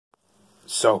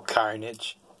So,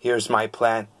 Carnage, here's my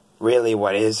plan. Really,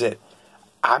 what is it?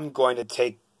 I'm going to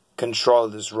take control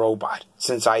of this robot.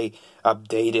 Since I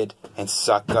updated and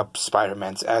suck up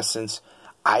Spider-Man's essence,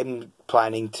 I'm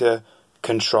planning to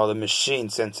control the machine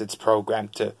since it's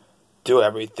programmed to do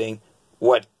everything.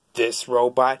 What, this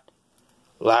robot?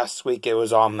 Last week it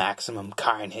was all maximum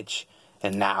carnage,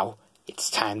 and now it's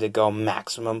time to go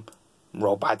maximum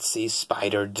robot sees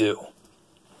spider do.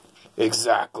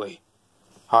 Exactly.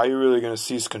 How are you really going to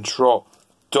seize control?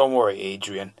 Don't worry,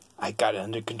 Adrian. I got it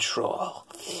under control.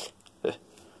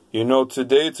 You know,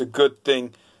 today it's a good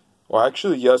thing, or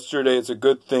actually yesterday it's a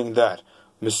good thing that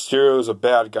Mysterio is a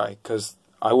bad guy, because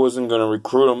I wasn't going to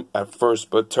recruit him at first,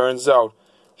 but turns out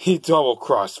he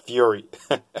double-crossed Fury.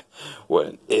 What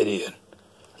an idiot.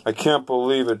 I can't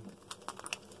believe it.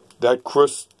 That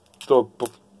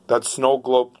snow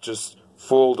globe just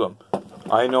fooled him.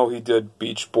 I know he did,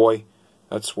 Beach Boy.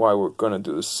 That's why we're going to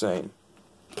do the same.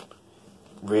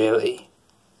 Really?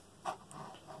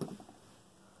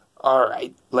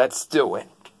 Alright, let's do it.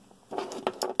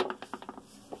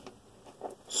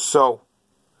 So,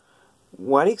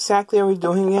 what exactly are we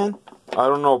doing again? I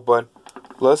don't know, but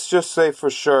let's just say for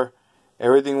sure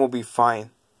everything will be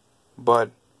fine.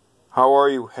 But, how are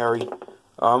you, Harry?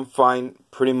 I'm fine,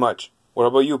 pretty much. What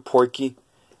about you, Porky?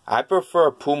 I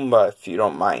prefer Pumbaa, if you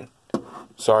don't mind.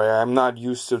 Sorry, I'm not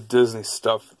used to Disney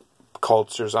stuff,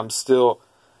 cultures. I'm still,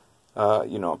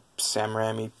 Sam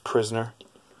Raimi prisoner.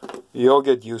 You'll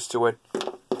get used to it.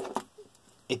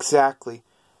 Exactly.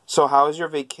 So how was your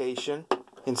vacation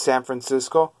in San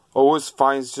Francisco? Oh, it was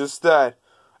fine. It's just that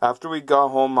after we got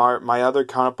home, my other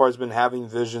counterpart's been having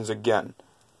visions again.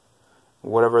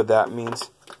 Whatever that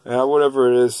means. Yeah,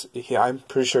 whatever it is. Yeah, I'm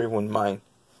pretty sure he wouldn't mind.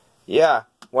 Yeah,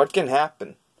 what can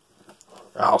happen?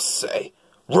 I'll say,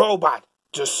 robot,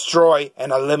 destroy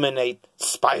and eliminate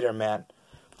Spider-Man.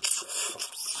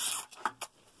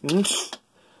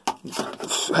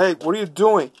 Hey, what are you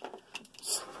doing?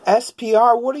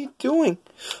 SPR, what are you doing?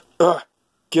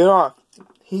 Get off.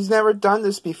 He's never done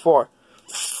this before.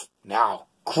 Now,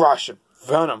 crush him.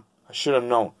 Venom. I should have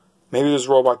known. Maybe this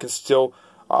robot can still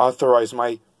authorize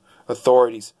my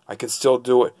authorities. I can still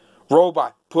do it.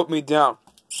 Robot, put me down.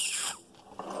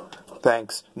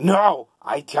 Thanks. No!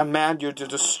 I command you to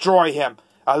destroy him.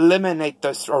 Eliminate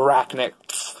this arachnid.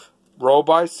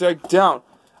 Robot, sit down.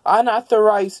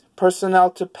 Unauthorized personnel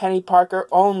to Penny Parker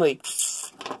only.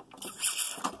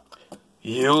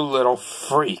 You little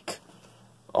freak.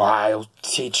 I'll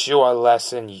teach you a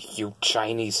lesson, you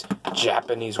Chinese,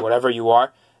 Japanese, whatever you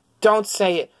are. Don't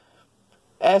say it.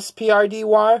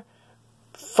 SPRDY,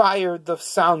 fire the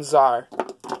sound czar.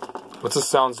 What's a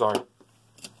sound czar?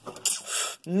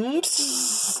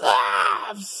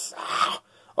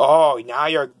 Oh, now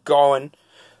you're going.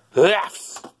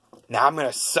 Now I'm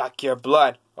gonna suck your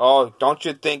blood. Oh, don't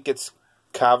you think it's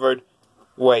covered?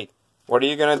 Wait, what are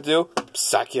you gonna do?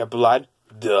 Suck your blood?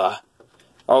 Duh.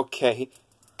 Okay,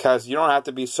 because you don't have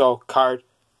to be so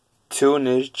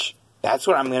cartoonish. That's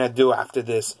what I'm gonna do after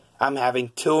this. I'm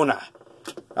having tuna.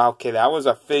 Okay, that was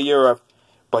a figure of...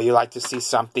 But you like to see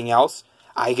something else?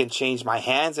 I can change my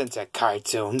hands into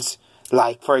cartoons.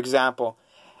 Like, for example,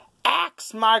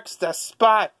 X marks the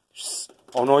spot.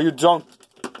 Oh, no, you don't.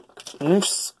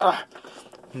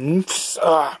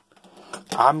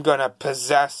 I'm gonna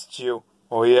possess you.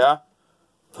 Oh, yeah?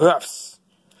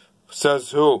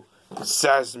 Says who?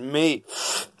 Says me.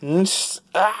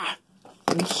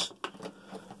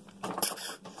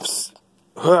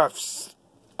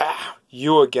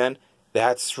 You again?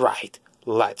 That's right.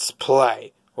 Let's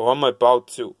play. Oh, I'm about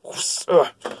to.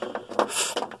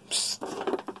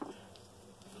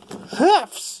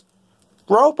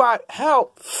 Robot,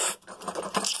 help!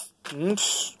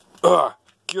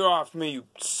 Get off me, you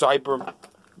cyber.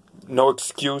 No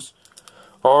excuse.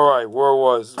 Alright, where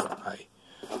was I?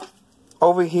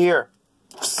 Over here.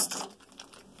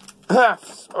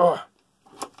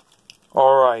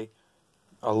 Alright.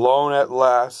 Alone at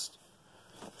last.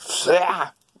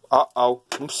 Uh-oh.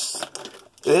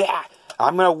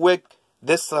 I'm gonna wig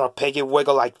this little piggy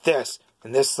wiggle like this.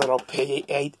 And this little piggy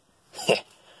ate.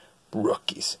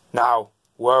 Rookies. Now,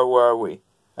 where were we?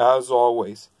 As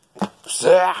always.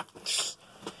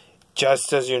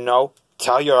 Just as you know,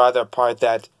 tell your other part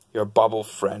that your bubble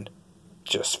friend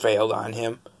just failed on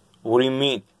him. What do you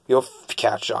mean? He'll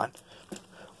catch on.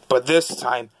 But this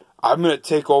time, I'm going to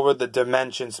take over the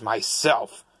dimensions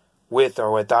myself, with or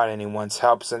without anyone's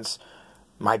help, since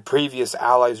my previous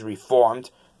allies reformed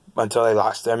until they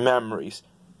lost their memories.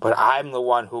 But I'm the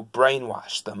one who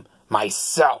brainwashed them,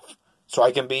 myself, so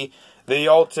I can be the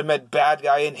ultimate bad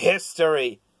guy in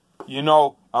history. You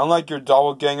know, Unlike your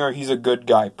doppelganger, he's a good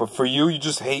guy. But for you, you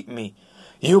just hate me.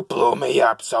 You blew me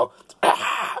up, so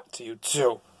to you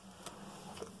too.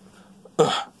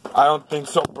 I don't think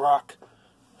so, Brock.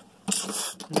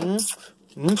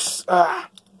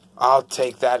 I'll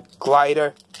take that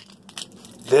glider.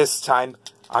 This time,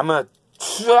 I'm gonna...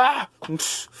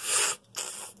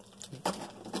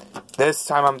 This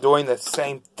time I'm doing the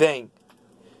same thing.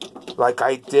 Like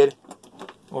I did.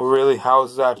 Well, really, how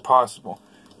is that possible?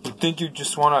 You think you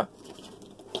just wanna...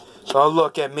 Oh,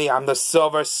 look at me. I'm the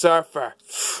Silver Surfer.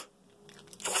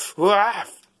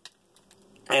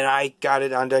 And I got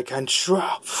it under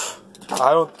control.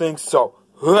 I don't think so.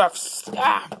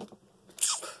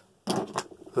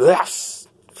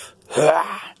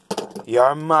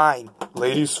 You're mine.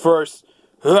 Ladies first.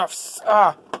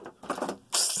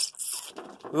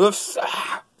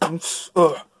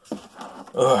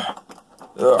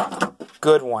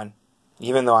 Good one.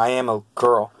 Even though I am a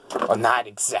girl. Well, not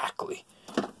exactly.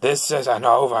 This isn't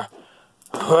over.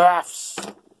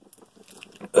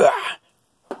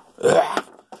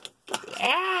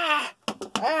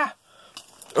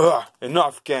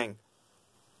 Enough, gang.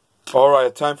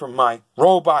 Alright, time for my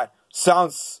robot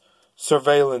sounds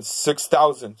surveillance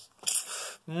 6000.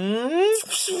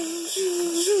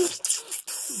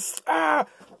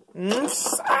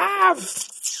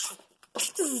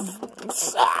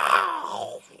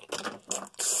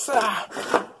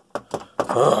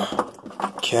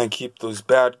 Can't keep those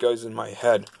bad guys in my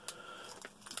head.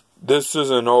 This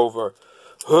isn't over.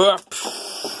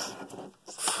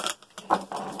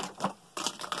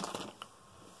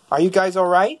 Are you guys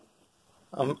alright?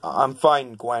 I'm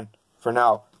fine, Gwen, for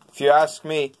now. If you ask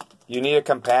me, you need a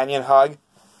companion hug?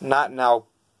 Not now,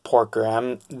 Porker.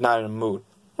 I'm not in a mood.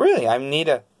 Really, I need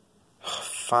a...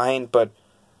 Fine, but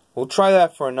we'll try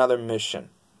that for another mission.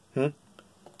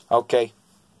 Okay.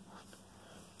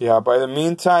 Yeah, by the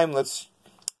meantime, let's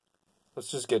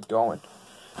just get going.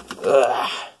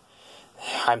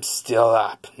 I'm still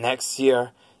up. Next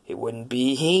year, it wouldn't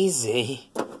be easy.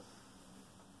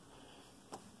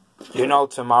 You know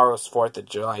tomorrow's 4th of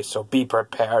July, so be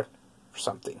prepared for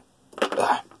something.